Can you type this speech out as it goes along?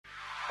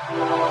Hey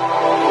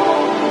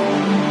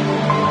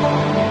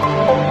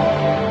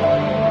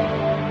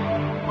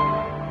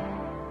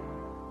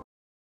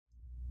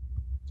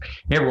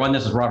everyone,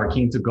 this is Robert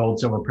Keens of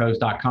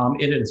goldsilverpros.com.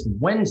 It is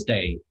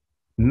Wednesday,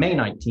 May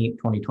 19th,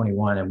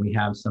 2021, and we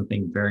have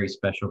something very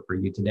special for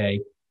you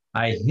today.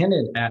 I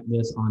hinted at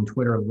this on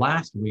Twitter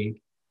last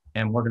week,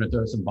 and we're going to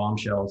throw some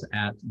bombshells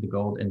at the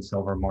gold and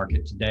silver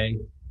market today.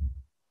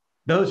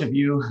 Those of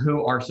you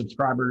who are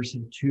subscribers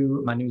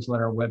to my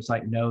newsletter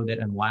website know that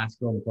in the last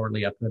Gold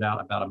Quarterly I put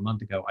out about a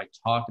month ago, I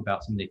talked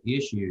about some of the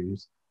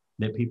issues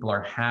that people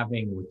are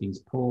having with these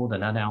pooled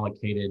and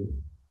unallocated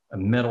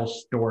metal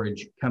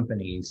storage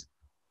companies.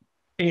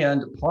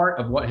 And part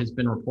of what has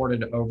been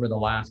reported over the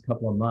last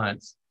couple of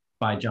months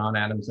by John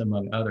Adams,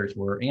 among others,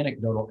 were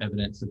anecdotal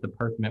evidence that the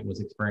Perth Mint was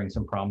experiencing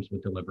some problems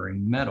with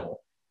delivering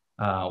metal.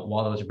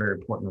 While those are very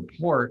important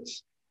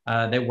reports,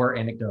 they were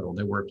anecdotal.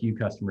 There were a few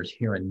customers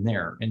here and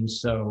there. And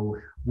so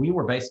we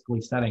were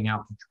basically setting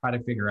out to try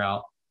to figure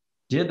out,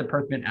 did the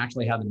Perth Mint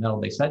actually have the metal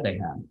they said they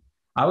had?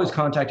 I was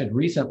contacted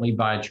recently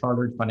by a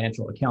chartered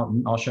financial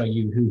accountant. I'll show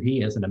you who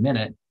he is in a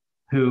minute,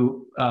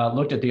 who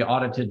looked at the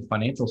audited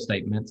financial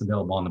statements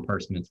available on the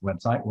Perth Mint's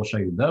website. We'll show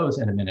you those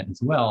in a minute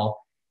as well,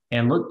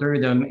 and looked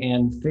through them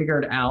and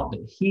figured out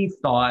that he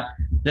thought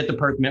that the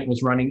Perth Mint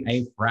was running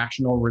a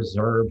fractional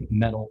reserve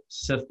metal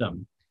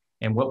system.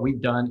 And what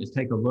we've done is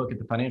take a look at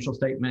the financial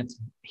statements.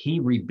 He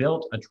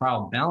rebuilt a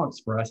trial balance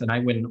for us, and I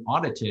went and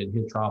audited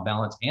his trial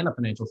balance and the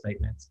financial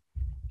statements.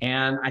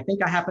 And I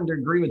think I happen to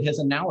agree with his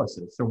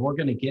analysis. So we're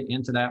going to get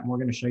into that, and we're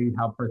going to show you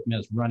how Perth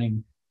Mint is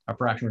running a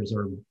fractional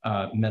reserve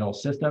metal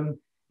system.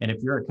 And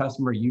if you're a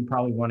customer, you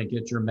probably want to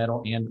get your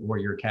metal and or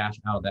your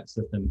cash out of that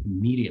system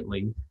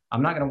immediately.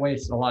 I'm not going to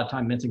waste a lot of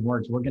time mincing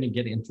words. We're going to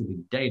get into the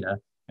data,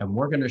 and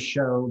we're going to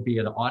show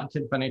via the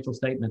audited financial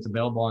statements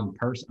available on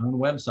Perth's own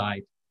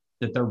website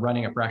that they're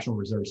running a fractional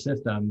reserve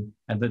system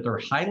and that they're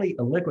highly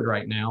illiquid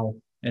right now,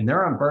 and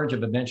they're on verge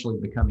of eventually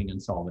becoming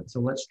insolvent. So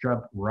let's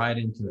jump right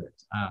into it.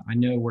 I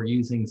know we're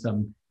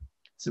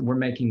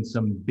making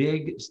some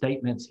big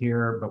statements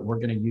here, but we're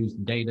going to use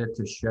data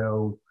to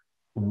show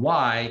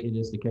why it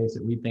is the case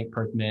that we think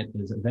Perth Mint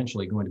is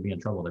eventually going to be in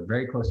trouble. They're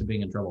very close to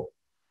being in trouble.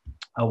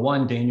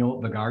 One,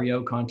 Daniel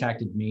Vigario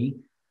contacted me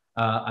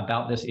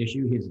about this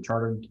issue. He's a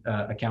chartered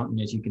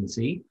accountant, as you can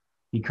see.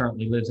 He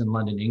currently lives in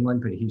London,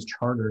 England, but he's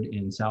chartered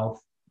in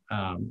South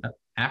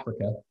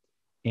Africa.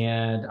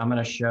 And I'm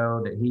going to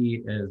show that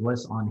he is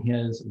lists on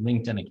his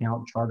LinkedIn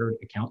account, chartered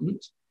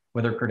accountant,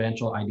 with a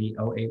credential ID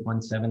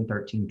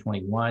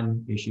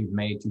 08171321, issued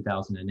May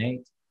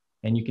 2008.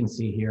 And you can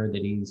see here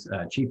that he's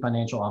Chief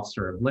Financial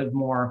Officer of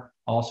Livermore,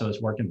 also has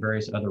worked in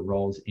various other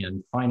roles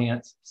in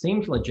finance.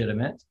 Seems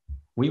legitimate.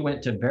 We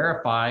went to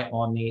verify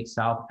on the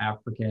South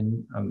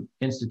African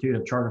Institute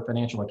of Chartered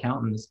Financial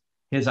Accountants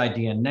his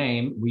ID and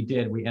name. We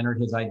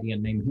entered his ID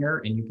and name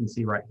here, and you can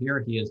see right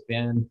here, he has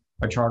been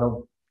a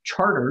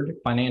chartered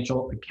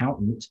financial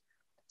accountant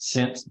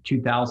since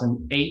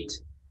 2008.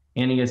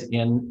 And he is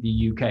in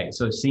the UK.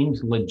 So it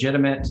seems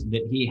legitimate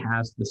that he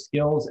has the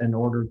skills in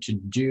order to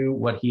do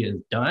what he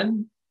has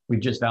done. We've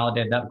just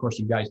validated that. Of course,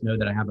 you guys know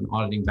that I have an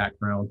auditing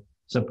background.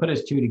 So put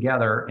us two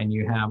together and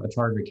you have a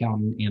chartered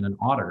accountant and an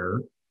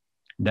auditor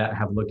that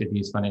have looked at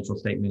these financial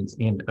statements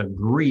and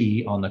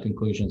agree on the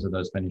conclusions of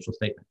those financial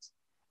statements.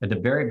 At the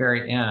very,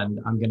 very end,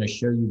 I'm going to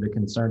show you the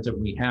concerns that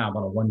we have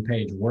on a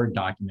one-page Word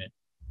document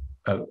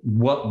of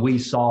what we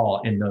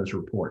saw in those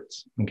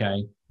reports,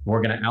 okay?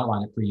 We're going to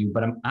outline it for you,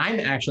 but I'm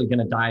actually going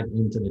to dive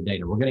into the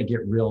data. We're going to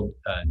get real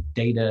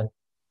data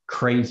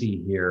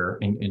crazy here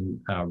and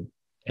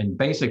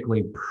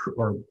basically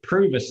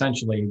prove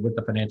essentially with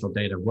the financial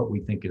data what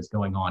we think is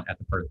going on at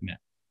the Perth Mint.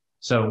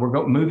 So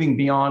we're moving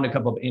beyond a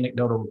couple of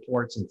anecdotal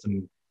reports and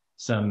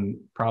some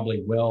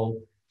probably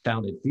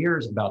well-founded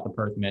fears about the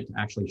Perth Mint to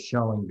actually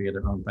showing via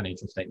their own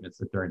financial statements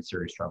that they're in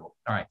serious trouble.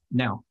 All right,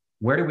 now,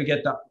 where do we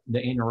get the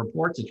annual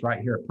reports? It's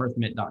right here at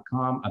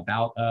perthmint.com,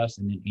 about us,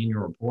 and then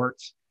annual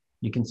reports.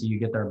 You can see you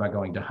get there by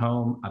going to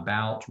home,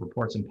 about,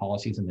 reports and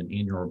policies, and then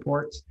annual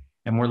reports.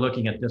 And we're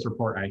looking at this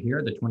report right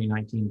here, the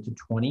 2019 to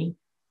 20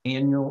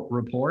 annual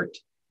report.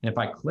 And if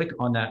I click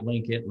on that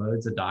link, it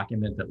loads a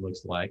document that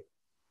looks like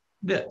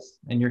this.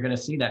 And you're going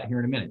to see that here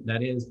in a minute.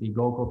 That is the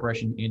Gold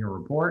Corporation annual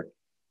report,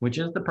 which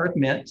is the Perth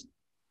Mint.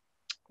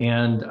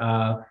 And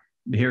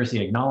here's the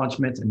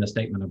acknowledgments and the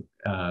statement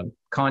of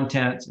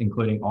contents,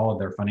 including all of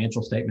their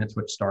financial statements,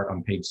 which start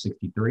on page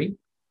 63.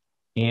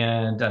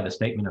 And the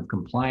statement of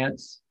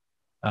compliance,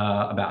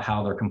 about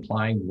how they're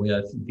complying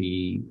with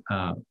the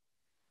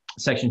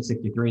Section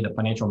 63, the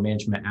Financial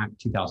Management Act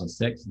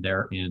 2006,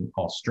 there in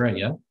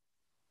Australia.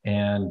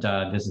 And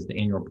this is the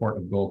annual report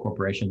of Gold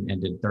Corporation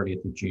ended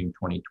 30th of June,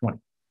 2020.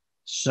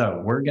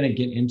 So we're going to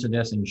get into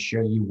this and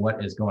show you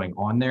what is going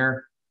on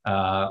there.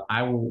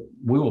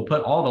 We will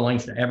put all the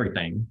links to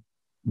everything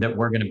that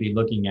we're going to be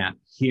looking at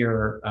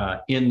here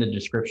in the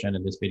description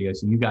of this video.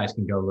 So you guys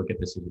can go look at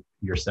this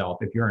yourself.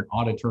 If you're an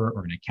auditor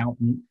or an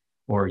accountant,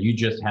 or you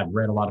just have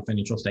read a lot of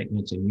financial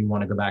statements and you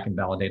want to go back and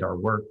validate our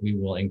work, we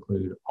will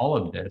include all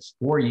of this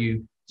for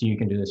you so you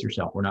can do this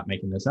yourself. We're not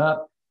making this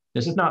up.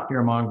 This is not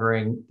fear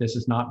mongering. This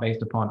is not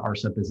based upon our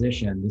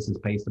supposition. This is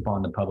based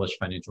upon the published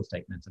financial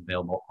statements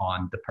available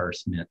on the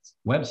Perth Mint's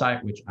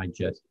website, which I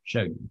just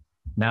showed you.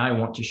 Now I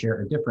want to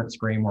share a different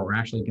screen where we're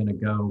actually going to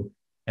go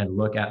and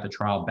look at the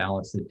trial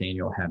balance that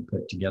Daniel had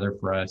put together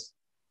for us.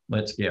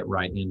 Let's get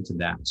right into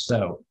that.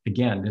 So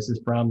again, this is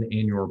from the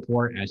annual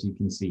report. As you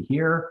can see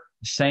here,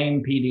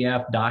 same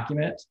PDF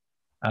document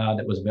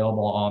that was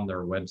available on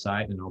their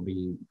website. And I'll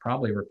be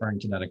probably referring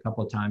to that a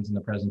couple of times in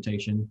the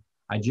presentation.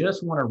 I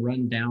just want to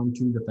run down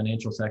to the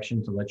financial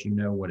section to let you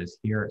know what is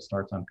here. It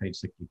starts on page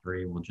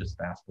 63. We'll just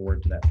fast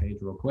forward to that page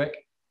real quick.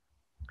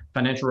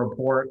 Financial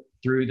report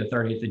through the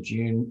 30th of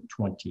June,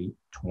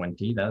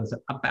 2020. That was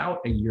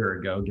about a year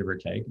ago, give or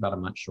take, about a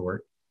month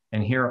short.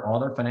 And here are all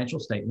their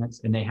financial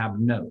statements, and they have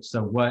notes.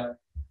 So what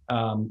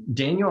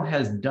Daniel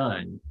has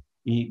done,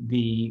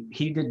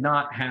 he did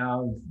not have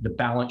the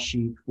balance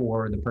sheet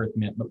for the Perth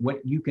Mint, but what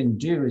you can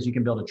do is you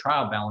can build a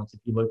trial balance if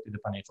you look through the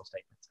financial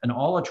statements. And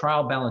all a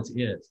trial balance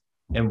is,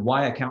 and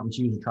why accountants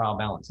use a trial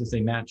balance, is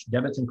they match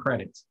debits and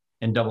credits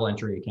in double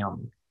entry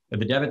accounting. If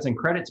the debits and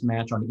credits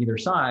match on either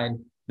side,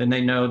 then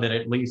they know that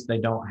at least they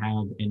don't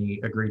have any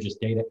egregious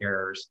data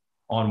errors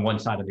on one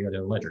side of the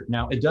other ledger.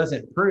 Now, it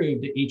doesn't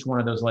prove that each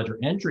one of those ledger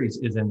entries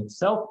is in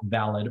itself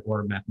valid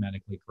or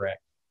mathematically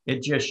correct.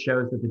 It just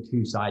shows that the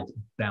two sides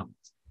balance.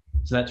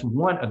 So that's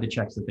one of the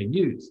checks that they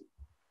use.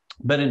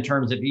 But in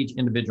terms of each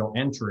individual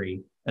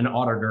entry, an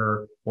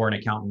auditor or an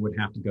accountant would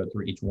have to go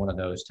through each one of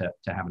those to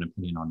have an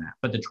opinion on that.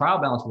 But the trial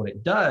balance, what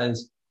it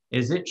does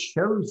is it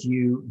shows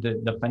you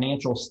the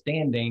financial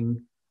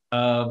standing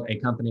of a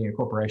company, a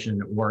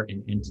corporation, or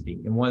an entity.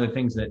 And one of the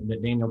things that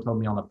Daniel told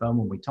me on the phone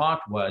when we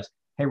talked was,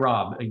 hey,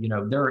 Rob,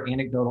 there are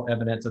anecdotal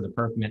evidence of the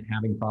Perth Mint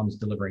having problems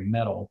delivering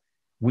metal.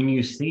 When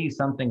you see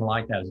something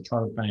like that as a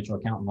chartered financial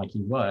accountant like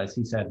he was,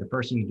 he said, the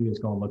first thing you do is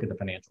go and look at the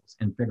financials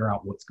and figure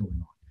out what's going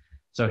on.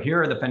 So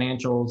here are the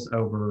financials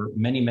over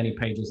many, many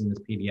pages in this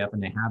PDF,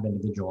 and they have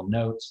individual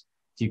notes.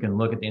 So you can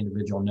look at the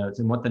individual notes.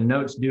 And what the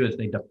notes do is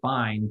they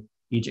define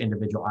each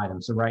individual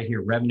item. So right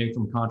here, revenue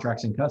from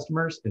contracts and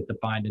customers is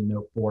defined in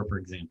note 4, for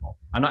example.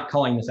 I'm not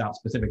calling this out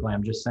specifically.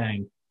 I'm just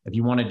saying, if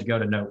you wanted to go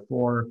to note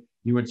 4,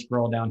 you would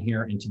scroll down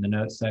here into the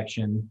notes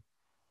section.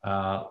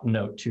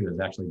 Note 2 is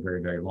actually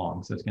very, very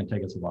long, so it's going to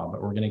take us a while,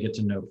 but we're going to get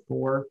to note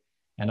 4,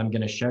 and I'm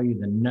going to show you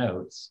the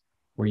notes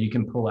where you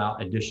can pull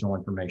out additional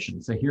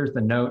information. So here's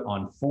the note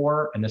on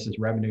 4, and this is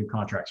revenue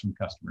contracts from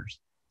customers.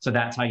 So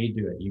that's how you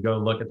do it. You go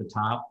look at the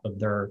top of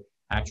their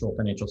actual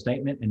financial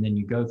statement, and then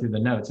you go through the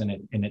notes, and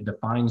it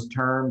defines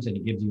terms, and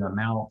it gives you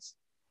amounts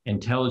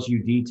and tells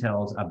you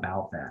details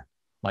about that,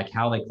 like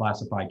how they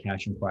classify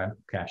cash and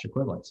cash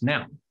equivalents.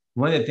 Now,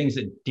 one of the things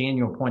that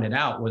Daniel pointed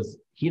out was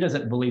he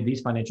doesn't believe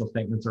these financial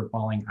statements are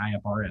following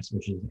IFRS,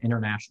 which is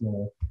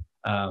international,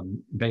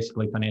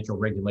 basically financial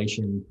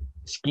regulation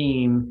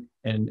scheme,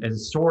 and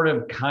is sort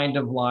of kind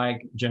of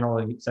like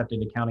generally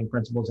accepted accounting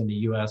principles in the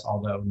US,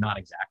 although not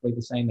exactly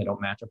the same. They don't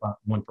match up on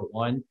one for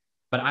one.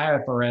 But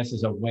IFRS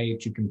is a way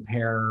to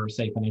compare,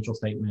 say, financial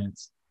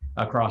statements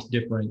across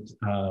different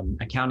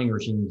accounting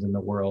regimes in the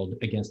world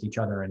against each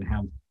other and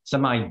have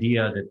some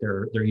idea that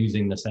they're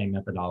using the same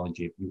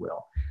methodology, if you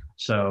will.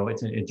 So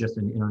it's just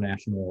an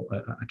international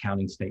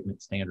accounting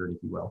statement standard,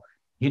 if you will.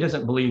 He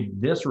doesn't believe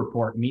this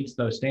report meets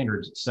those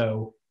standards.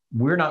 So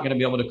we're not going to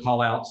be able to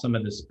call out some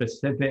of the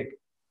specific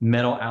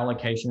metal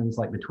allocations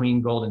like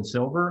between gold and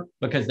silver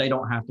because they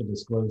don't have to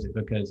disclose it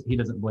because he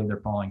doesn't believe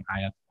they're following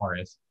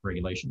IFRS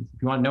regulations.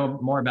 If you want to know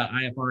more about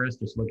IFRS,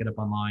 just look it up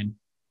online.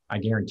 I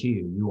guarantee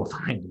you will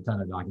find a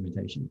ton of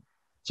documentation.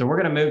 So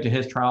we're going to move to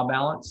his trial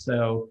balance.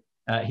 So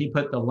he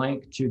put the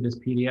link to this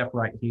PDF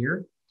right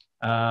here.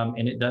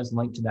 And it does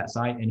link to that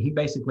site. And he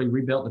basically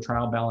rebuilt the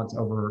trial balance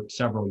over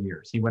several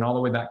years. He went all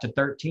the way back to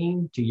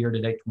 13 to year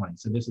to date 20.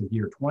 So this is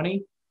year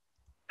 20,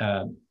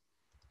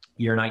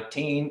 year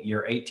 19,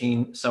 year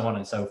 18, so on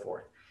and so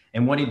forth.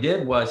 And what he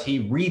did was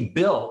he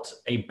rebuilt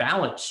a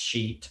balance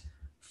sheet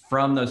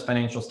from those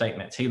financial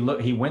statements. He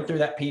went through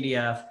that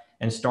PDF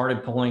and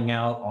started pulling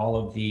out all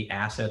of the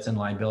assets and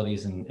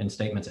liabilities and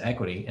statements of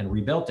equity and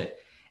rebuilt it.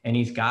 And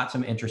he's got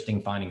some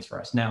interesting findings for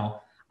us.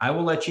 Now, I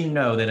will let you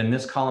know that in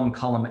this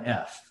column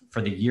F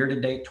for the year to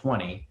date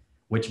 20,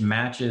 which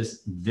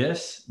matches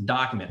this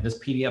document, this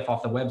PDF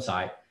off the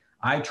website,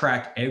 I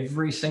tracked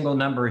every single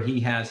number he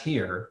has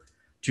here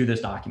to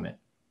this document.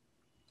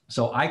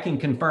 So I can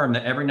confirm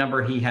that every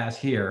number he has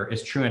here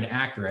is true and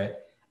accurate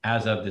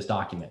as of this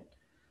document.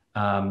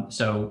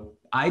 So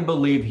I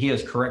believe he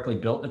has correctly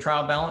built the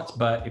trial balance,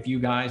 but if you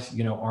guys,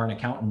 are an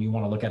accountant and you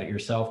want to look at it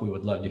yourself, we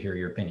would love to hear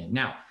your opinion.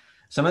 Now,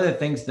 some of the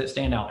things that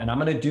stand out, and I'm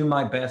going to do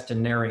my best to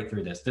narrate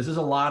through this. This is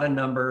a lot of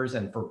numbers,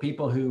 and for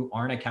people who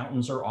aren't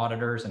accountants or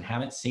auditors and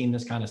haven't seen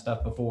this kind of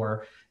stuff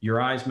before, your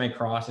eyes may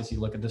cross as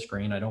you look at the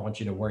screen. I don't want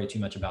you to worry too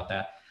much about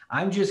that.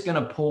 I'm just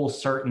going to pull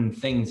certain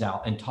things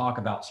out and talk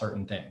about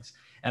certain things.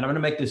 And I'm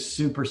going to make this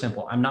super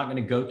simple. I'm not going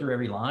to go through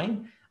every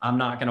line. I'm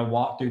not going to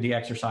walk through the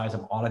exercise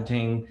of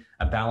auditing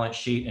a balance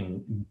sheet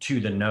and to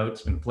the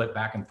notes and flip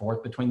back and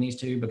forth between these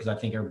two because I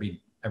think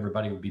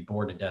everybody would be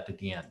bored to death at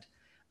the end.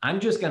 I'm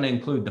just going to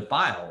include the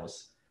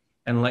files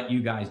and let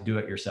you guys do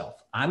it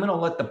yourself. I'm going to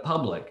let the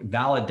public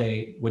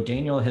validate what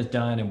Daniel has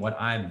done and what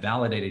I've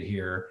validated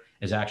here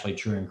is actually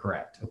true and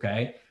correct.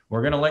 Okay.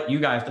 We're going to let you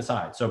guys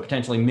decide. So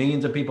potentially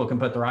millions of people can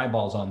put their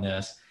eyeballs on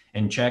this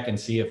and check and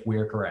see if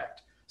we're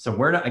correct. So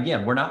we're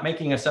not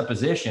making a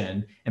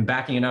supposition and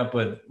backing it up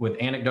with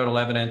anecdotal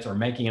evidence or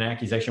making an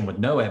accusation with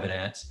no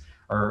evidence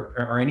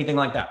or anything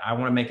like that. I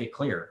want to make it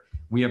clear.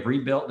 We have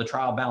rebuilt the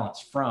trial balance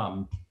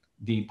from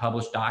the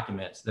published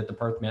documents that the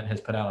Perth Mint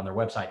has put out on their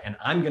website. And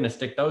I'm going to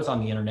stick those on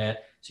the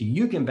internet so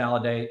you can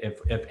validate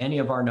if any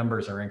of our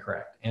numbers are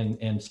incorrect.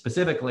 And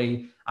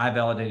specifically, I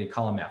validated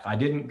column F. I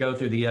didn't go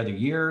through the other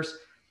years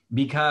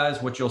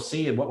because what you'll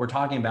see and what we're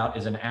talking about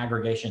is an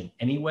aggregation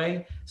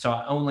anyway. So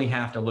I only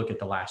have to look at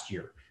the last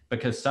year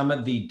because some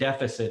of the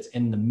deficits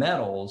in the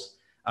metals,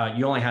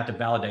 you only have to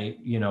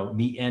validate,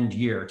 the end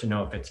year to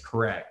know if it's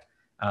correct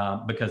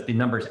because the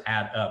numbers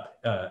add up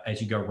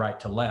as you go right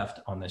to left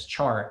on this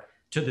chart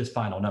to this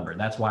final number.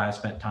 That's why I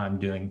spent time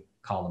doing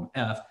column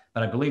F,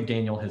 but I believe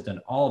Daniel has done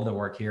all of the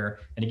work here.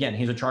 And again,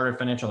 he's a chartered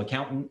financial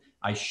accountant.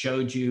 I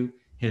showed you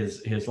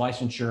his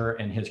licensure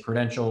and his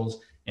credentials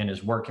and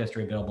his work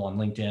history available on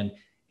LinkedIn.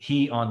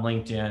 He on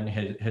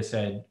LinkedIn has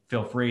said,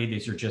 feel free,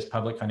 these are just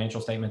public financial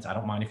statements. I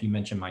don't mind if you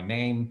mention my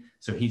name.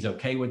 So he's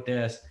okay with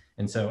this.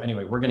 And so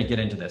anyway, we're going to get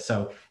into this.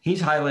 So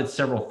he's highlighted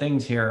several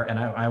things here. And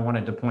I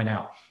wanted to point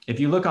out, if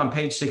you look on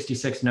page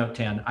 66, note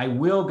 10, I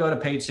will go to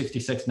page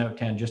 66, note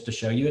 10, just to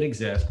show you it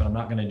exists, but I'm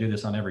not going to do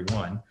this on every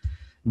one.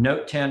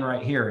 Note 10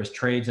 right here is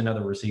trades and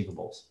other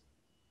receivables.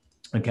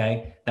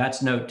 Okay,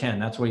 that's note 10.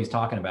 That's what he's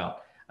talking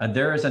about.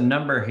 There is a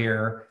number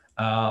here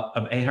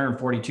of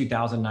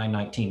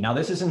 842,919. Now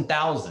this is in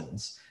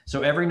thousands.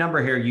 So every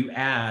number here, you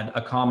add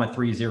a comma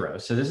 30.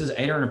 So this is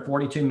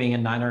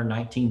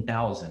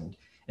 842,919,000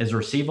 is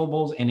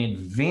receivables and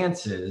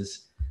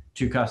advances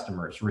to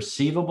customers.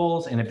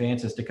 Receivables and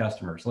advances to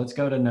customers. Let's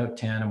go to note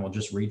 10 and we'll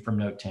just read from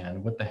note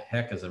 10. What the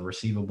heck is a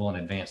receivable and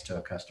advance to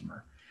a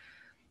customer?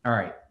 All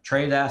right,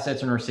 trade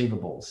assets and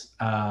receivables.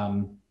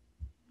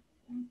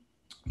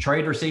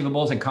 Trade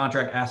receivables and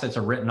contract assets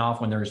are written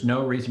off when there is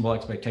no reasonable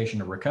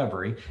expectation of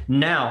recovery.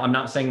 Now, I'm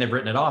not saying they've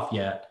written it off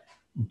yet,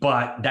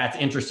 but that's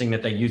interesting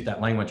that they used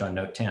that language on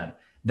note 10,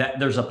 that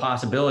there's a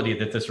possibility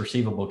that this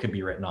receivable could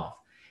be written off.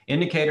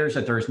 Indicators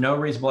that there is no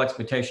reasonable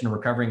expectation of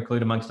recovery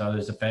include, amongst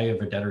others, the failure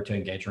of a debtor to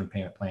engage in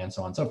payment plan,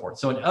 so on and so forth.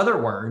 So in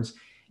other words,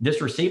 this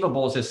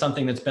receivables is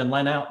something that's been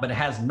lent out, but it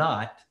has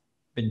not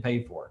been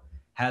paid for,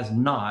 has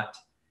not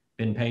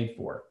been paid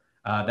for.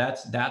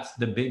 That's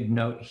the big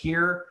note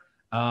here.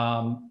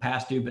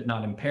 Past due but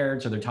not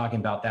impaired. So they're talking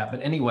about that.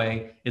 But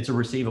anyway, it's a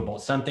receivable,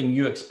 something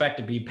you expect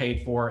to be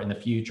paid for in the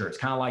future. It's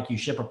kind of like you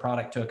ship a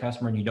product to a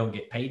customer and you don't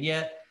get paid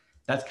yet.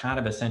 That's kind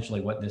of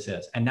essentially what this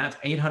is. And that's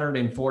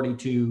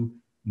 $842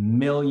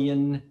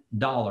 million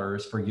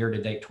for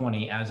year-to-date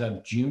 20 as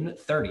of June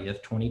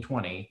 30th,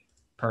 2020,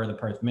 per the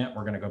Perth Mint.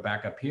 We're going to go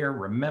back up here.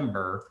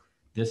 Remember,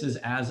 this is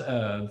as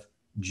of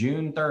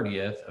June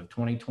 30th of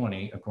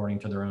 2020, according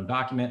to their own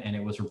document, and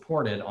it was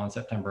reported on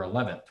September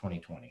 11th,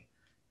 2020.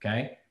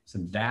 Okay, so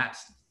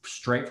that's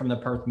straight from the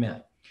Perth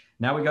Mint.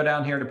 Now we go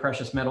down here to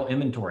precious metal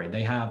inventory.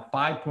 They have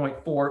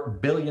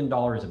 $5.4 billion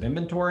of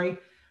inventory,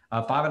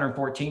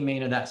 514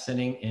 million of that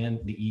sitting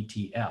in the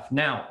ETF.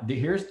 Now,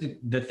 here's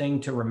the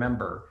thing to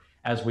remember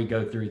as we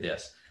go through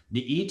this.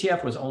 The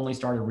ETF was only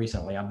started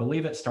recently. I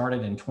believe it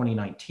started in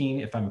 2019,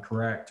 if I'm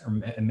correct, or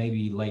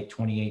maybe late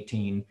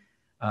 2018.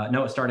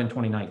 No, it started in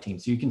 2019.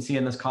 So you can see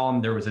in this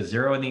column, there was a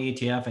 0 in the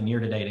ETF in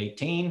year-to-date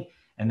 18.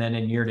 And then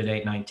in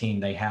year-to-date 19,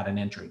 they had an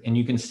entry. And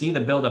you can see the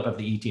buildup of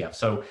the ETF.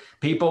 So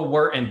people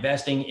were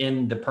investing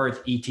in the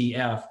Perth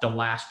ETF the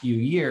last few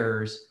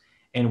years.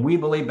 And we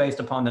believe, based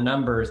upon the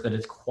numbers, that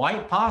it's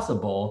quite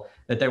possible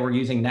that they were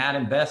using that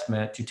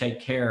investment to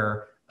take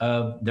care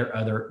of their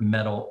other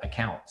metal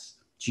accounts.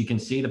 So you can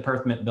see the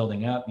Perth Mint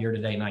building up.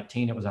 Year-to-date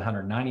 19, it was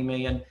 190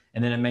 million.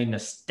 And then it made an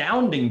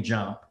astounding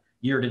jump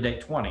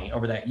year-to-date 20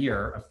 over that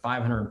year of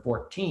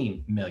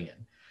 514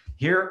 million.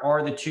 Here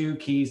are the two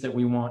keys that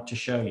we want to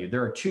show you.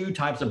 There are two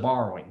types of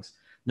borrowings.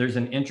 There's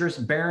an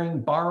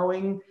interest-bearing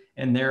borrowing,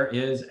 and there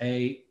is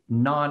a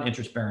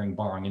non-interest-bearing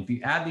borrowing. If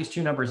you add these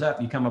two numbers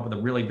up, you come up with a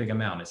really big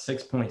amount. It's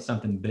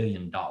 $6-point-something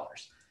billion.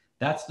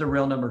 That's the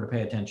real number to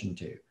pay attention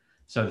to.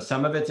 So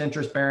some of it's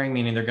interest-bearing,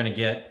 meaning they're going to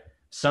get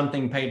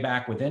something paid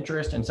back with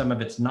interest, and some of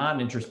it's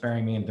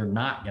non-interest-bearing, meaning they're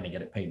not going to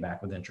get it paid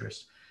back with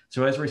interest.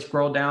 So as we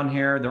scroll down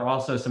here, there are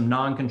also some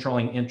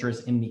non-controlling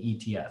interest in the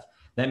ETF.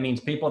 That means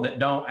people that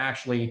don't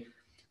actually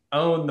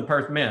own the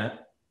Perth Mint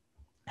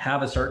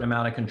have a certain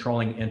amount of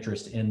controlling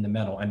interest in the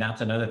metal. And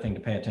that's another thing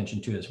to pay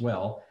attention to as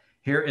well.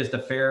 Here is the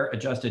fair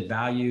adjusted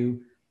value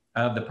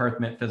of the Perth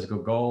Mint physical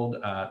gold,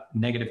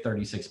 negative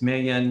 36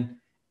 million,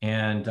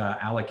 and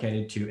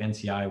allocated to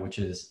NCI, which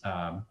is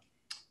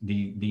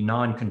the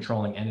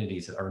non-controlling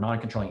entities or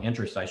non-controlling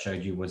interest I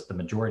showed you was the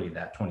majority of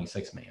that,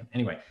 26 million.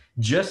 Anyway,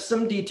 just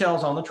some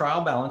details on the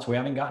trial balance. We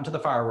haven't gotten to the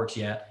fireworks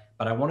yet.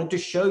 But I wanted to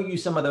show you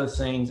some of those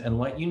things and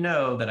let you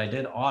know that I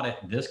did audit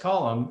this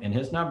column and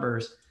his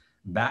numbers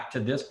back to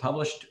this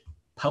published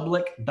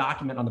public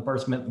document on the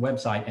Perth Mint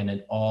website, and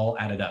it all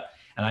added up.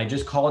 And I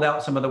just called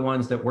out some of the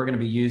ones that we're going to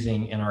be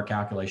using in our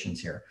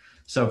calculations here.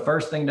 So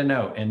first thing to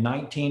note, in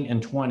 19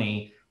 and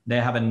 20,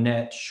 they have a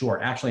net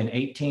short. Actually, in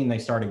 18, they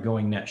started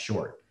going net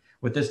short.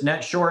 What this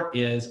net short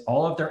is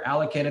all of their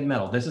allocated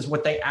metal. This is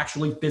what they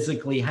actually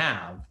physically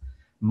have,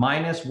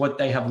 minus what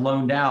they have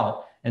loaned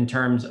out in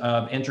terms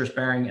of interest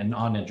bearing and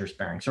non-interest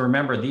bearing. So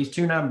remember, these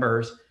two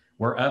numbers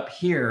were up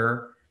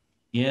here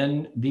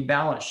in the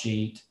balance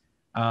sheet.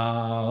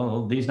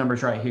 These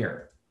numbers right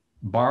here.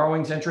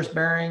 Borrowings interest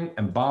bearing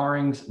and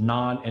borrowings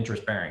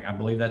non-interest bearing. I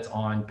believe that's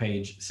on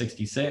page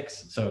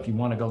 66. So if you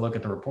want to go look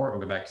at the report,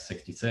 we'll go back to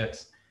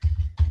 66.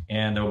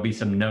 And there will be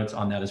some notes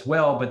on that as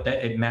well, but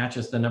it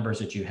matches the numbers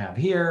that you have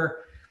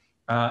here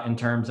in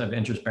terms of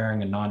interest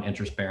bearing and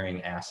non-interest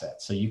bearing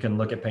assets. So you can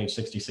look at page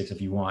 66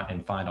 if you want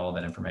and find all of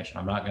that information.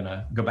 I'm not going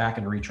to go back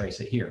and retrace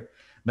it here.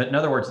 But in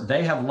other words,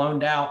 they have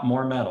loaned out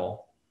more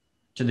metal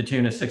to the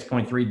tune of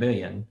 6.3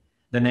 billion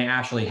than they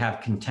actually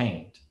have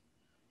contained.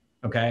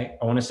 Okay,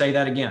 I want to say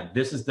that again.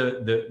 This is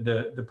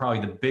the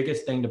probably the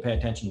biggest thing to pay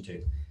attention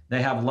to.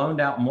 They have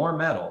loaned out more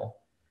metal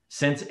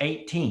since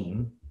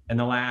 18 in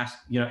the last,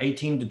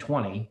 18 to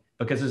 20,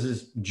 because this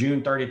is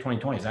June 30th,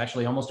 2020. It's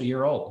actually almost a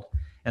year old.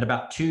 In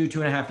about two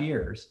and a half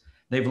years,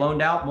 they've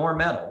loaned out more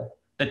metal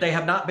that they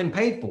have not been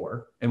paid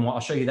for, and I'll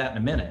show you that in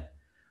a minute,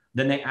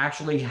 than they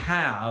actually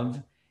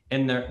have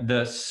in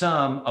the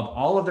sum of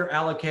all of their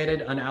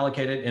allocated,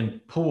 unallocated,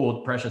 and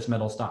pooled precious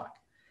metal stock.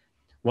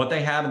 What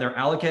they have in their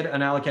allocated,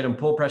 unallocated, and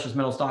pooled precious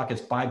metal stock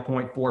is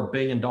 $5.4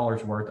 billion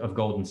worth of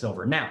gold and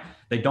silver. Now,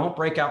 they don't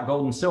break out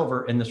gold and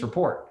silver in this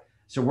report.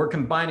 So we're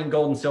combining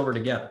gold and silver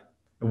together.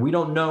 And we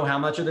don't know how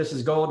much of this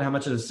is gold, how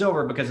much of this is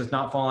silver, because it's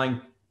not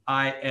following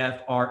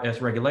IFRS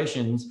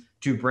regulations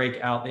to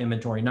break out the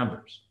inventory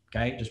numbers.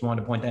 Okay, just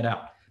wanted to point that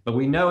out. But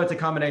we know it's a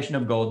combination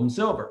of gold and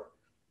silver.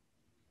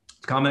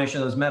 It's a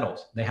combination of those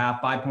metals. They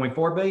have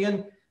 5.4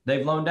 billion.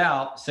 They've loaned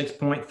out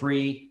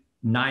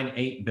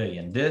 6.398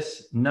 billion.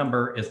 This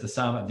number is the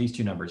sum of these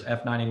two numbers,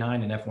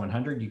 F99 and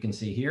F100. You can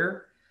see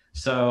here.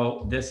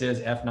 So this is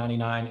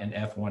F99 and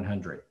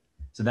F100.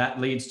 So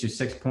that leads to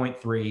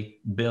 6.3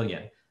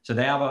 billion. So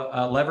they have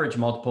a leverage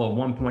multiple of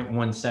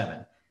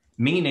 1.17,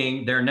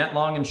 meaning they're net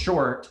long and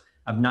short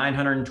of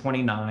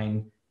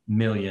 $929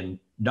 million.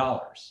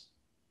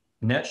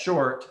 Net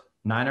short,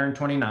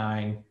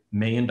 $929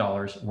 million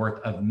worth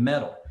of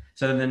metal.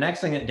 So the next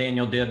thing that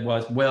Daniel did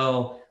was,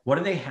 well, what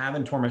do they have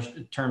in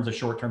terms of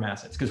short-term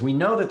assets? Because we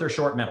know that they're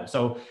short metal.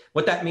 So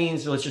what that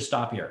means, let's just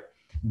stop here.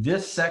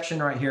 This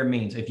section right here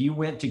means if you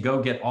went to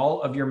go get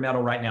all of your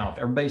metal right now, if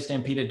everybody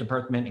stampeded to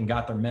Perth Mint and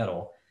got their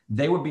metal,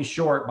 they would be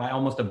short by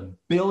almost $1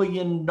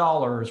 billion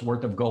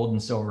worth of gold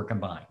and silver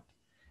combined.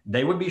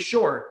 They would be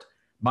short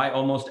by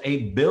almost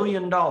 $1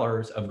 billion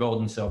of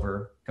gold and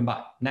silver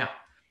combined. Now,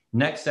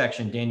 next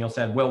section, Daniel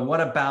said, well,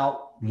 what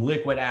about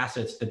liquid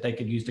assets that they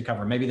could use to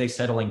cover? Maybe they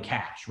settle in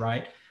cash,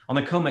 right? On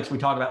the COMEX, we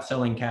talk about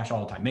settling cash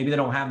all the time. Maybe they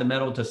don't have the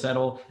metal to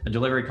settle a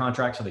delivery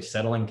contract, so they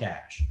settle in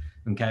cash.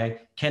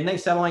 Okay. Can they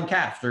settle in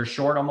cash? They're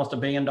short almost $1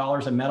 billion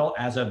in metal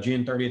as of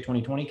June 30th,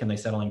 2020. Can they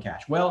settle in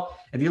cash? Well,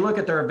 if you look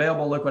at their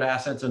available liquid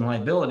assets and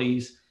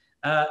liabilities,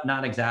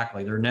 not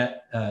exactly. Their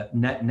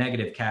net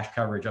negative cash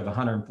coverage of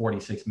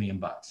 146 million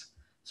bucks.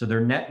 So their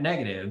net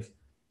negative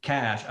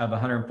cash of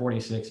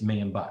 146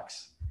 million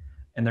bucks,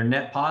 and their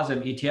net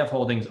positive ETF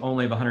holdings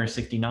only of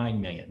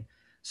 169 million.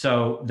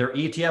 So their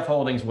ETF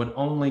holdings would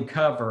only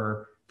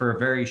cover for a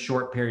very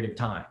short period of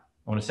time.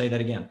 I want to say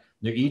that again.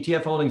 Their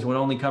ETF holdings would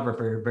only cover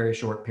for a very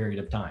short period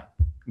of time.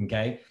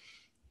 Okay.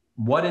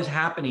 What is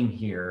happening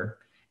here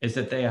is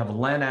that they have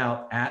lent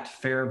out at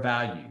fair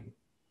value.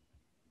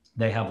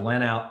 They have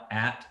lent out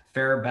at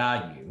fair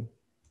value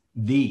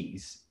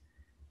these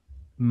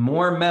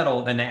more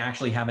metal than they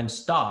actually have in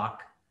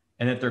stock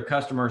and that their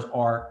customers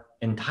are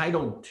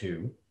entitled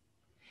to.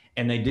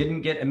 And they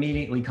didn't get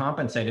immediately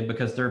compensated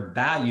because they're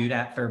valued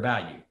at fair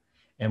value.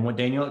 And what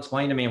Daniel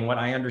explained to me and what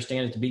I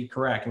understand it to be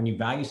correct, when you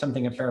value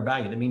something at fair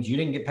value, that means you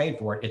didn't get paid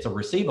for it. It's a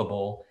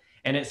receivable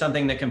and it's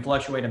something that can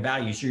fluctuate in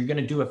value. So you're going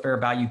to do a fair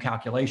value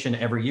calculation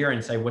every year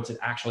and say, what's it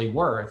actually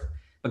worth?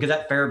 Because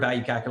that fair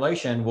value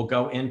calculation will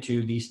go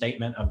into the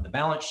statement of the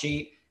balance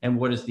sheet and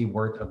what is the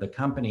worth of the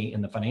company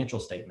in the financial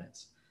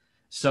statements.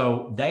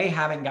 So they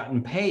haven't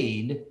gotten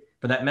paid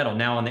for that metal.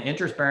 Now on the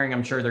interest bearing,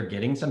 I'm sure they're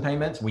getting some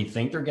payments. We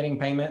think they're getting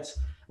payments.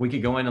 We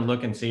could go in and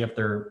look and see if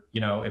they're,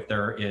 if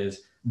there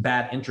is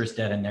bad interest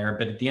debt in there.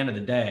 But at the end of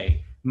the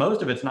day,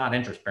 most of it's not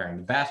interest bearing.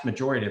 The vast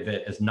majority of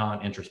it is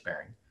non-interest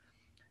bearing.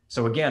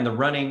 So again, they're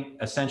running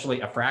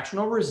essentially a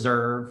fractional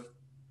reserve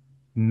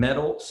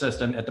metal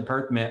system at the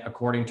Perth Mint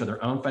according to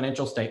their own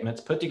financial statements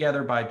put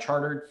together by a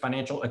chartered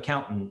financial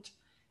accountant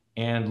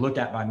and looked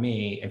at by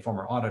me, a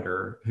former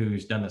auditor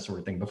who's done this sort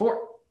of thing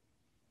before.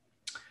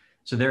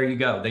 So there you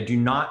go. They do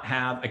not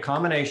have a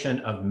combination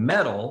of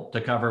metal to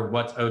cover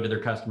what's owed to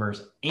their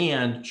customers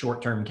and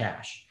short-term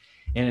cash.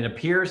 And it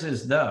appears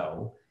as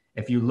though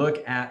if you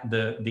look at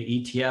the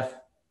ETF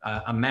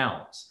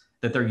amounts,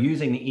 that they're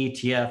using the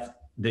ETF,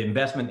 the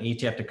investment in the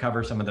ETF to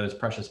cover some of those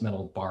precious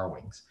metal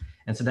borrowings.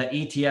 And so that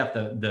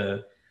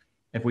ETF,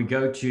 if we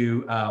go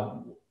to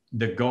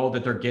the gold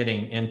that they're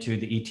getting into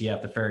the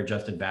ETF, the fair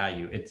adjusted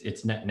value,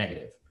 it's net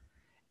negative.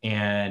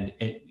 And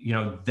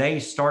they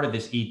started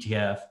this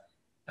ETF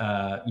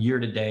year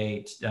to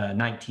date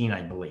 19,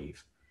 I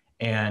believe.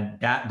 And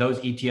those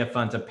ETF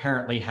funds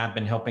apparently have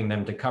been helping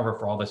them to cover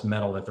for all this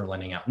metal that they're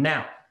lending out.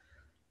 Now,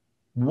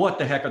 what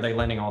the heck are they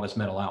lending all this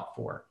metal out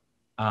for?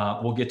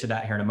 We'll get to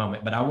that here in a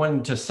moment. But I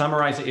wanted to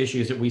summarize the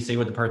issues that we see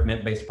with the Perth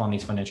Mint based upon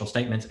these financial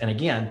statements. And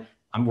again,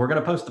 we're going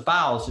to post the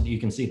files so that you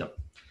can see them.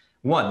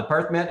 One, the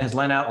Perth Mint has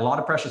lent out a lot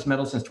of precious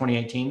metals since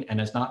 2018 and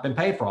has not been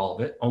paid for all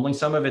of it. Only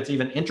some of it's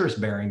even interest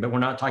bearing, but we're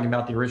not talking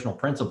about the original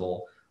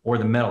principal or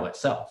the metal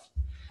itself.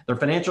 Their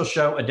financials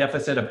show a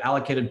deficit of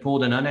allocated,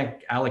 pooled, and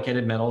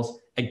unallocated metals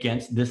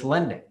against this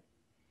lending.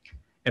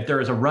 If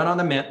there is a run on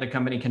the mint, the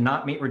company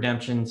cannot meet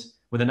redemptions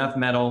with enough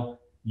metal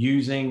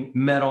using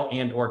metal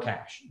and or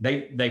cash.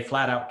 They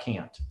flat out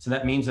can't. So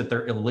that means that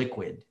they're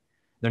illiquid.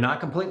 They're not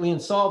completely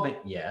insolvent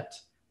yet,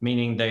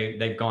 meaning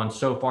they've gone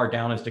so far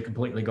down as to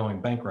completely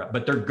going bankrupt,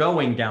 but they're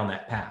going down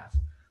that path.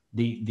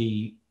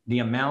 The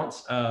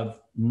amounts of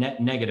net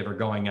negative are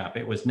going up.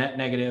 It was net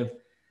negative,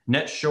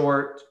 net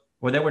short,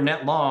 well, they were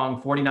net long,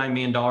 $49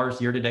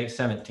 million year to date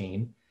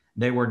 17.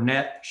 They were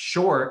net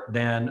short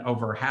then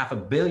over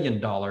 $500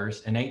 million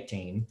in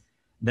 18.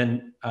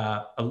 Then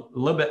a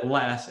little bit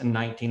less in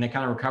 19. They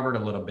kind of recovered a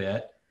little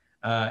bit.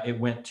 It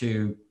went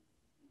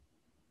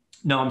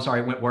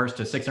worse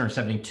to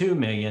 672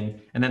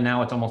 million. And then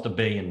now it's almost $1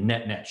 billion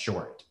net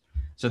short.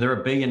 So they're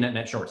 $1 billion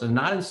net short. So they're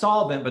not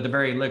insolvent, but they're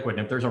very liquid.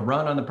 And if there's a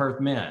run on the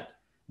Perth Mint,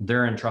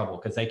 they're in trouble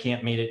because they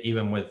can't meet it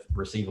even with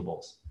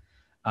receivables.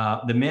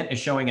 The Mint is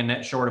showing a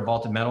net short of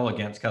vaulted metal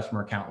against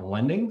customer account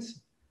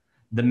lendings.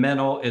 The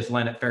metal is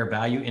lent at fair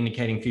value,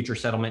 indicating future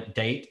settlement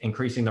date,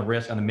 increasing the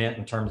risk on the Mint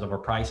in terms of a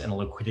price and a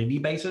liquidity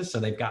basis. So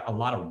they've got a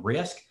lot of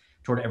risk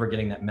toward ever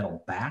getting that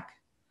metal back.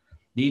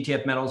 The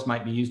ETF metals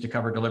might be used to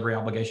cover delivery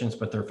obligations,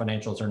 but their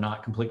financials are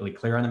not completely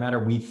clear on the matter.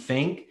 We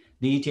think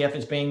the ETF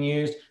is being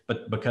used,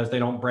 but because they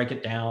don't break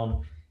it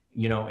down,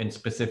 in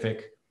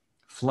specific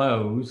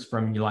flows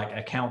from like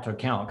account to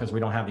account, because we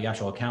don't have the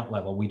actual account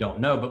level, we don't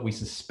know, but we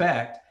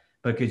suspect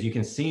because you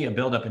can see a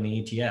buildup in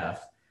the ETF.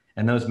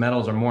 And those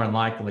metals are more than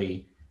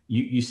likely,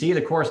 you see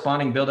the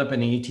corresponding buildup in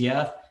the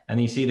ETF, and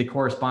you see the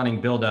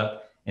corresponding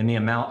buildup in the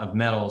amount of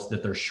metals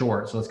that they're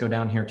short. So let's go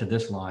down here to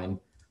this line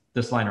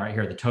right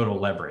here, the total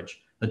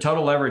leverage. The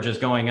total leverage is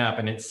going up,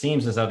 and it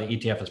seems as though the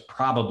ETF is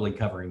probably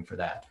covering for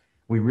that.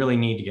 We really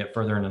need to get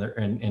further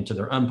into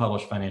their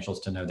unpublished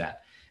financials to know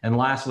that. And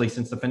lastly,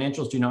 since the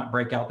financials do not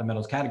break out the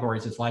metals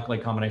categories, it's likely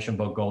a combination of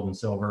both gold and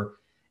silver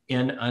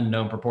in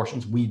unknown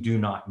proportions. We do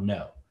not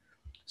know.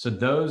 So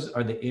those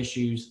are the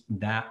issues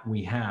that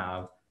we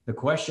have. The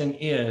question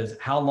is,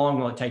 how long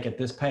will it take at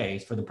this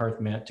pace for the Perth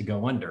Mint to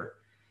go under?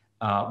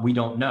 We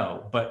don't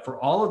know. But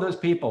for all of those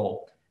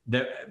people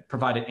that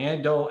provided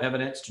anecdotal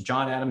evidence to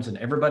John Adams and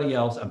everybody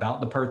else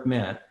about the Perth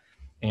Mint,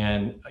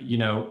 and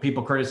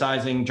people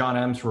criticizing John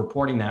Adams for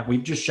reporting that,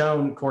 we've just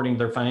shown, according to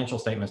their financial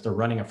statements, they're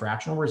running a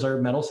fractional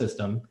reserve metal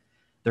system.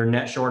 They're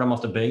net short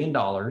almost $1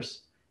 billion.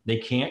 They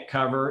can't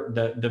cover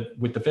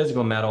with the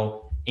physical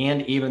metal,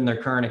 and even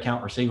their current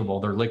account receivable,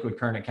 their liquid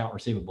current account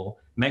receivable,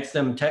 makes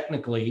them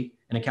technically,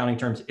 in accounting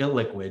terms,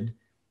 illiquid,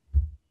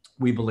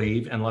 we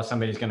believe, unless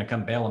somebody's going to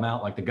come bail them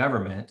out like the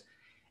government.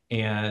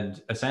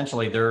 And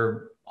essentially,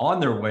 they're on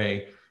their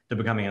way to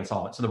becoming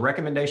insolvent. So the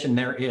recommendation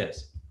there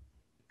is,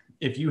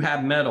 if you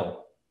have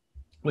metal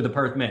with a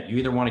Perth Mint, you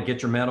either want to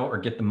get your metal or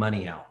get the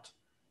money out.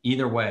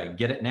 Either way,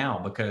 get it now,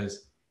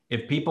 because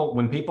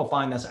when people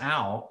find this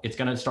out, it's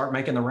going to start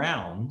making the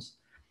rounds.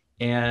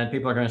 And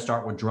people are going to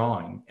start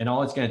withdrawing. And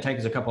all it's going to take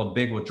is a couple of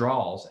big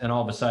withdrawals. And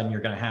all of a sudden, you're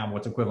going to have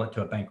what's equivalent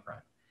to a bank run,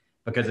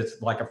 because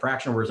it's like a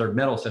fractional reserve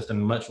metal system,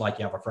 much like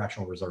you have a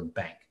fractional reserve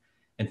bank.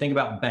 And think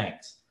about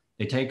banks.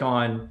 They take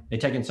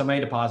in so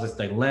many deposits,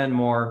 they lend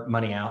more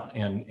money out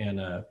in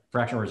a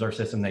fractional reserve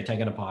system. They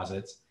take in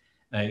deposits.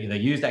 They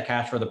use that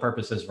cash for the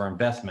purposes for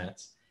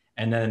investments.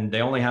 And then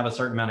they only have a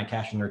certain amount of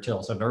cash in their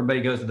till. So if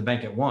everybody goes to the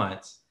bank at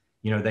once,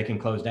 they can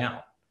close down.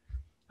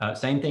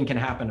 Same thing can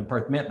happen to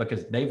Perth Mint,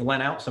 because they've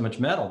lent out so much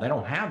metal, they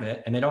don't have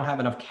it, and they don't have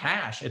enough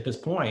cash at this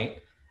point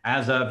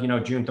as of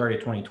June 30,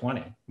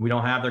 2020. We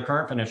don't have their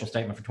current financial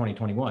statement for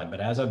 2021, but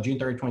as of June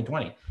 30,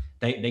 2020,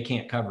 they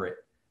can't cover it.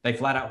 They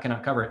flat out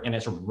cannot cover it, and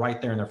it's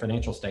right there in their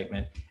financial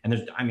statement. And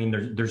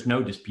there's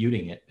no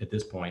disputing it at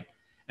this point.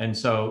 And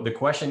so the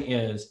question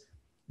is,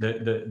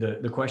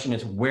 the question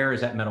is, where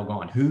is that metal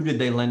gone? Who did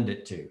they lend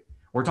it to?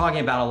 We're talking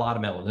about a lot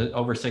of metal,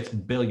 over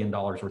 $6 billion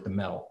worth of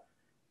metal.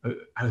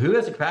 Who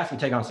has the capacity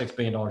to take on $6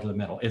 billion worth of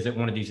metal? Is it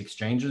one of these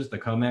exchanges, the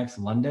COMEX,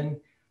 London?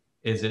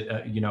 Is it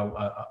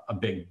a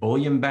big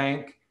bullion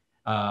bank,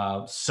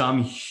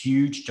 some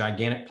huge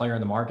gigantic player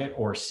in the market,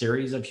 or a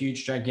series of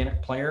huge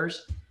gigantic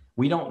players?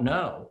 We don't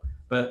know.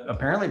 But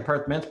apparently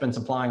Perth Mint's been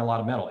supplying a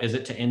lot of metal. Is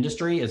it to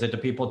industry? Is it to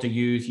people to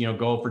use,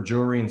 gold for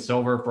jewelry and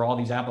silver for all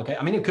these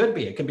applications? It could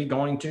be. It could be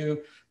going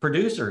to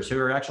producers who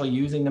are actually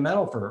using the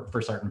metal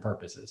for certain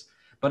purposes.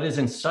 but it's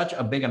in such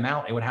a big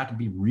amount, it would have to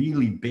be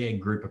really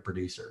big group of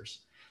producers.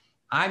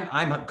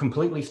 I'm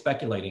completely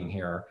speculating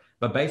here,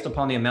 but based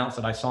upon the amounts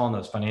that I saw in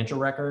those financial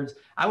records,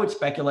 I would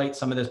speculate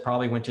some of this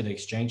probably went to the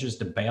exchanges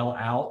to bail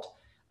out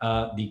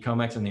the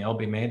COMEX and the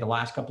LBMA the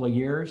last couple of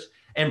years.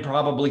 And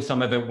probably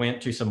some of it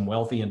went to some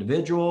wealthy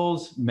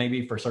individuals,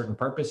 maybe for certain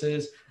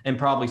purposes. And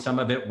probably some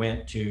of it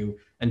went to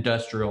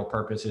industrial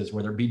purposes,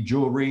 whether it be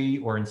jewelry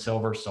or in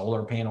silver,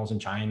 solar panels in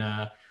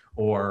China,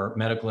 or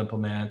medical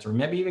implements, or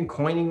maybe even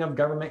coining of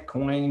government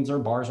coins or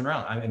bars and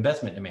rounds,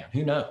 investment demand,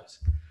 who knows?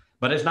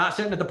 But it's not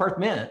sitting at the Perth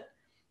Mint,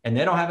 and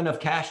they don't have enough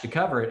cash to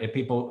cover it if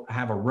people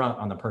have a runt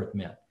on the Perth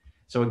Mint.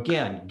 So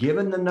again,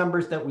 given the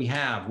numbers that we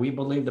have, we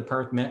believe the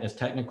Perth Mint is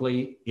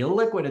technically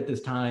illiquid at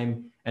this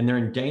time, and they're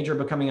in danger of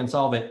becoming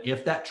insolvent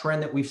if that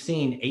trend that we've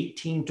seen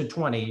 18 to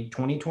 2018,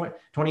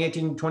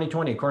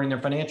 2020, according to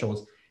their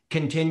financials,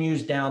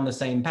 continues down the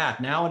same path.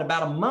 Now in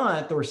about a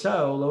month or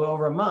so, a little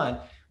over a month,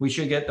 we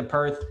should get the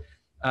Perth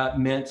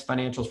Mint's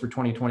financials for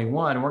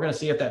 2021. And we're going to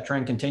see if that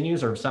trend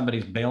continues or if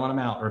somebody's bailing them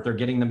out or if they're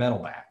getting the metal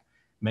back.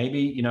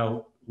 Maybe,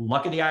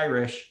 luck of the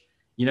Irish,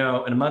 in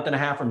a month and a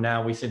half from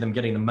now, we see them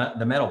getting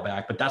the metal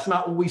back, but that's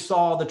not what we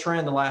saw the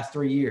trend the last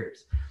 3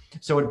 years.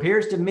 So it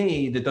appears to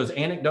me that those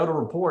anecdotal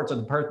reports of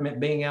the Perth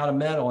Mint being out of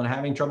metal and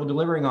having trouble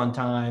delivering on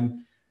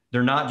time,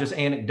 they're not just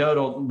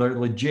anecdotal, they're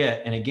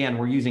legit. And again,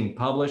 we're using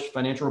published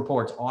financial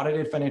reports,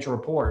 audited financial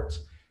reports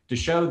to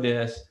show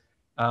this.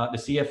 The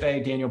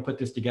CFA, Daniel put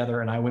this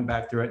together and I went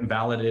back through it and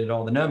validated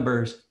all the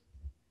numbers.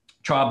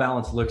 Trial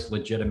balance looks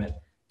legitimate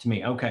to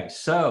me. Okay,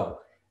 so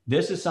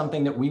this is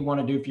something that we want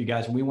to do for you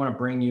guys. And we want to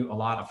bring you a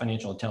lot of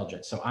financial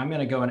intelligence. So I'm going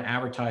to go and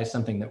advertise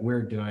something that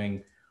we're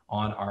doing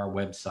on our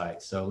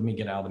website. So let me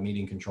get out of the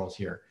meeting controls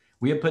here.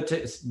 We have put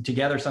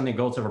together something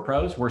Gold Silver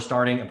Pros. We're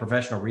starting a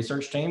professional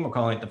research team. We're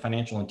calling it the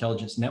Financial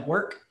Intelligence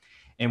Network.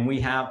 And we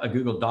have a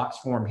Google Docs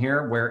form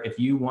here where if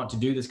you want to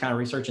do this kind of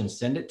research and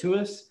send it to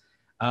us,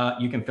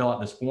 you can fill out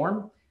this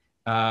form.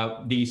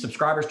 The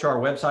subscribers to our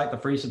website, the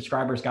free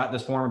subscribers got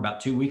this form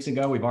about 2 weeks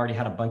ago. We've already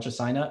had a bunch of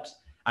signups.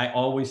 I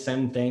always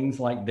send things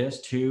like this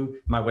to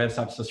my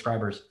website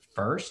subscribers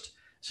first.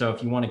 So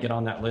if you want to get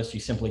on that list, you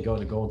simply go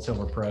to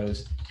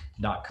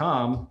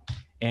goldsilverpros.com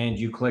and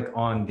you click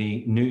on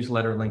the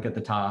newsletter link at the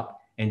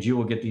top and you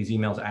will get these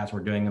emails as we're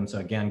doing them. So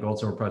again,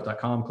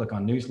 goldsilverpros.com, click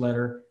on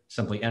newsletter,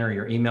 simply enter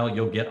your email.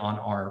 You'll get on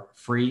our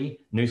free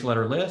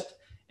newsletter list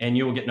and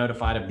you will get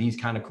notified of these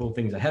kind of cool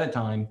things ahead of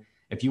time.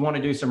 If you want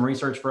to do some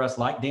research for us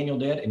like Daniel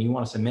did and you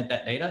want to submit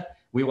that data,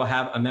 we will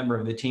have a member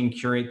of the team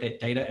curate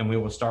that data and we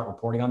will start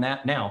reporting on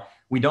that. Now,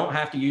 we don't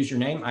have to use your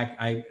name.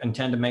 I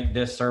intend to make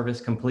this service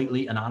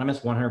completely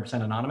anonymous,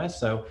 100% anonymous.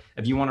 So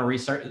if you want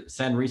to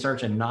send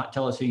research and not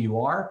tell us who you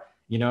are,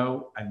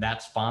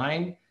 that's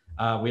fine.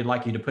 We'd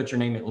like you to put your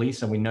name at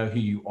least so we know who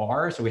you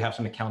are, so we have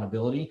some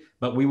accountability,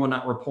 but we will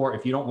not report.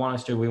 If you don't want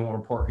us to, we won't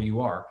report who you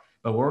are.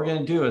 But what we're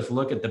going to do is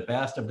look at the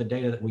best of the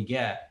data that we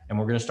get, and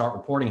we're going to start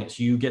reporting it.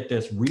 So you get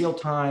this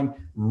real-time,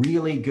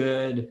 really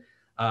good,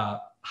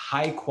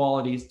 high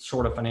quality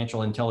sort of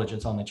financial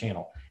intelligence on the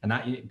channel.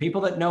 And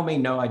people that know me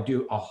know I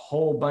do a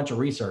whole bunch of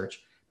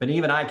research, but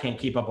even I can't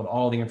keep up with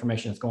all the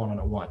information that's going on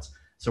at once.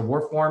 So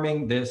we're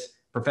forming this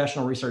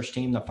professional research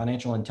team, the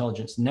Financial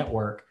Intelligence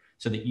Network,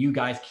 so that you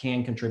guys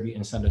can contribute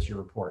and send us your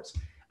reports.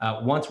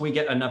 Once we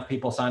get enough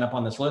people sign up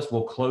on this list,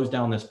 we'll close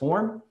down this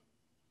form.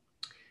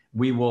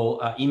 We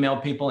will email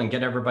people and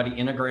get everybody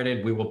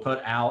integrated. We will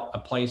put out a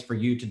place for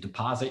you to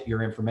deposit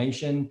your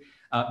information.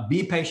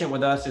 Be patient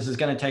with us. This is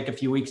going to take a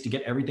few weeks to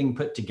get everything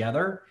put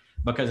together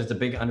because it's a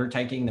big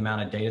undertaking, the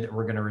amount of data that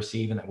we're going to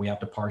receive and that we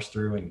have to parse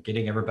through and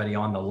getting everybody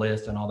on the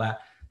list and all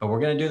that. But we're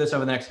going to do this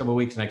over the next couple of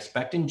weeks and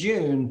expect in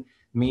June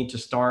me to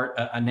start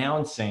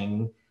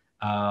announcing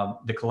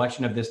the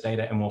collection of this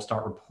data, and we'll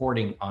start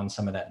reporting on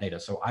some of that data.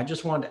 So I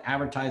just wanted to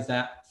advertise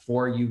that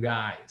for you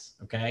guys,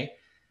 okay?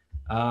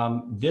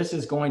 This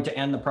is going to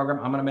end the program.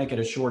 I'm going to make it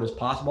as short as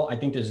possible. I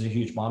think this is a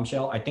huge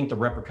bombshell. I think the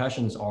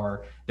repercussions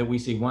are that we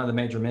see one of the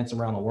major mints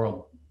around the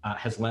world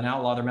has lent out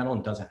a lot of their metal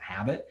and doesn't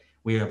have it.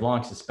 We have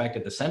long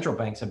suspected the central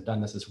banks have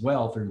done this as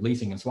well through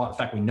leasing and swaps. In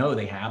fact, we know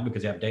they have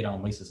because they have data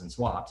on leases and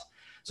swaps.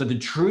 So the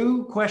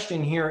true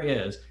question here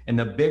is, in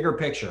the bigger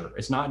picture,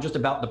 it's not just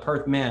about the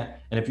Perth Mint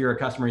and if you're a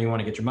customer, you want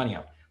to get your money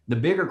out. The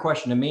bigger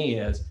question to me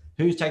is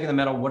who's taking the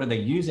metal, what are they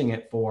using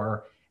it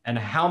for, and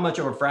how much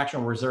of a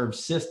fractional reserve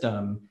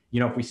system,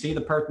 if we see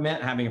the Perth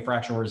Mint having a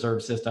fractional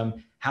reserve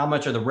system, how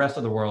much of the rest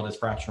of the world is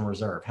fractional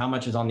reserve? How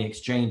much is on the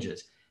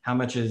exchanges? How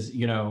much is,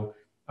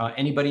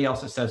 anybody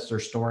else that says they're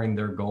storing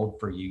their gold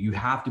for you? You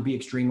have to be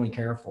extremely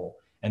careful.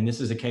 And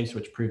this is a case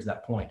which proves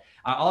that point.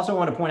 I also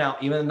want to point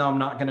out, even though I'm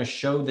not going to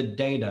show the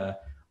data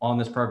on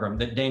this program,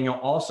 that Daniel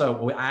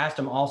I asked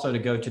him also to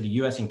go to the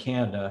US and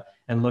Canada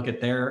and look at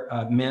their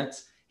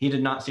mints. He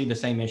did not see the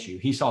same issue.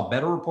 He saw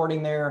better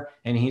reporting there,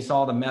 and he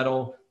saw the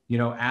metal,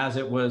 as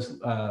it was,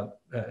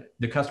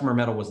 the customer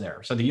metal was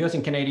there. So the US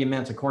and Canadian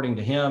mints, according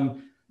to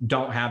him,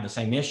 don't have the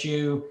same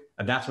issue.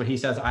 That's what he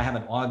says. I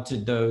haven't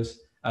audited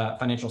those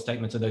financial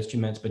statements of those two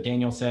mints, but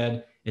Daniel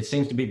said it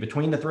seems to be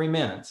between the three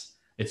mints.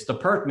 It's the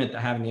Perth Mint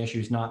that having the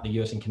issues, not the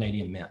US and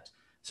Canadian Mint.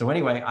 So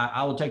anyway,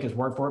 I will take his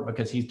word for it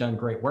because he's done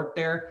great work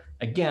there.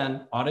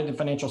 Again, audited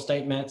financial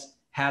statements,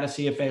 had a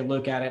CFA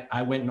look at it.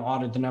 I went and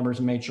audited the numbers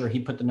and made sure he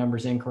put the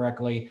numbers in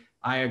correctly.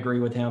 I agree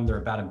with him. They're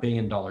about $1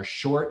 billion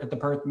short at the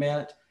Perth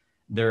Mint.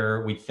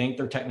 We think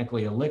they're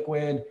technically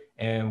illiquid,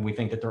 and we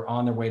think that they're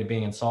on their way to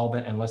being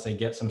insolvent unless they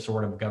get some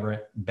sort of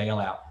government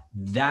bailout.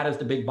 That is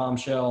the big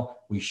bombshell.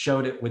 We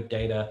showed it with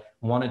data.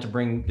 Wanted to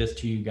bring this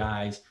to you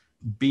guys.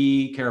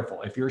 Be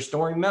careful. If you're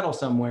storing metal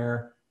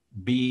somewhere,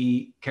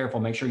 be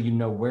careful. Make sure you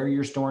know where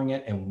you're storing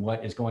it and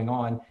what is going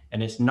on.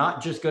 And it's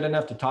not just good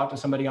enough to talk to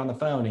somebody on the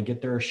phone and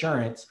get their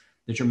assurance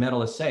that your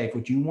metal is safe.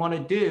 What you want to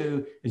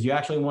do is you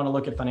actually want to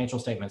look at financial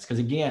statements. Because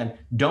again,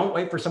 don't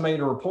wait for somebody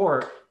to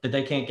report that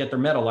they can't get their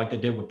metal like they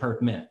did with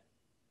Perth Mint.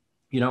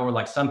 Or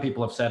like some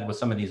people have said with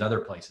some of these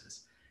other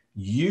places.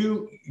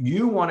 You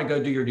want to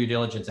go do your due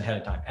diligence ahead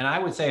of time. And I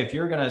would say if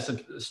you're going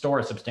to store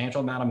a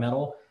substantial amount of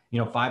metal,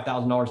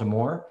 $5,000 or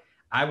more,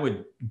 I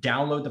would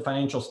download the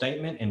financial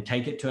statement and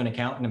take it to an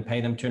accountant and pay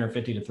them $250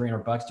 to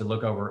 $300 to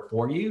look over it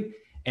for you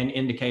and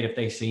indicate if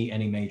they see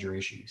any major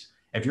issues.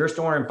 If you're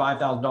storing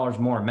 $5,000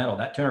 more in metal,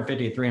 that $250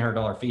 to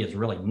 $300 fee is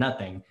really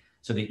nothing,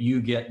 so that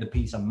you get the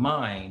peace of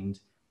mind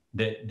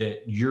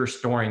that you're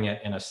storing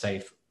it in a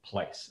safe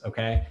place.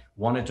 Okay.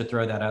 Wanted to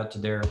throw that out to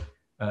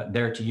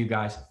there to you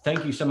guys.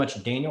 Thank you so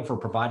much, Daniel, for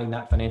providing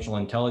that financial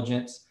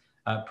intelligence.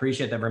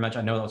 Appreciate that very much.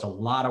 I know that was a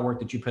lot of work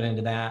that you put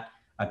into that.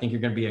 I think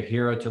you're going to be a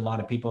hero to a lot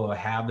of people who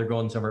have their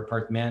gold and silver at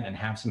Perth Mint and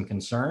have some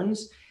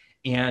concerns.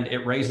 And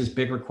it raises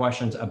bigger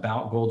questions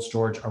about gold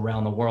storage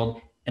around the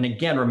world. And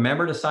again,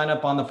 remember to sign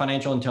up on the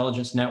Financial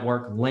Intelligence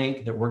Network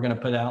link that we're going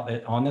to put out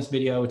on this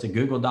video. It's a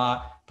Google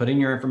Doc. Put in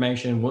your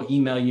information. We'll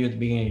email you at the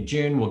beginning of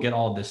June. We'll get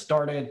all of this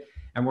started.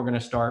 And we're going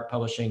to start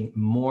publishing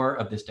more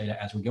of this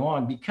data as we go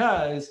on,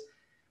 because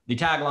the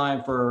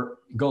tagline for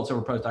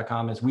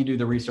goldsilverpros.com is we do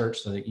the research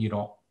so that you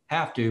don't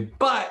have to.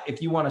 But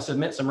if you want to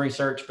submit some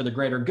research for the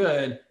greater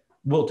good,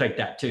 we'll take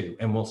that too,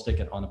 and we'll stick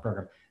it on the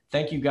program.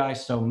 Thank you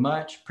guys so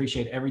much.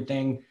 Appreciate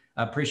everything.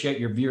 Appreciate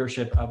your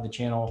viewership of the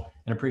channel,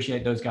 and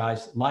appreciate those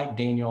guys like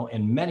Daniel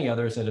and many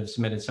others that have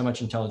submitted so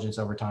much intelligence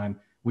over time.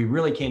 We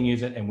really can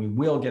use it, and we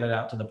will get it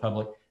out to the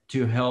public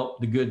to help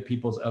the good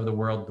peoples of the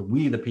world,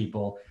 the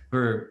people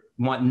who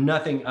want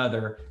nothing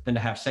other than to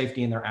have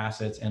safety in their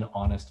assets and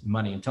honest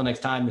money. Until next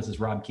time, this is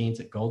Rob Keens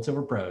at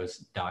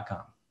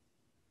goldsilverpros.com.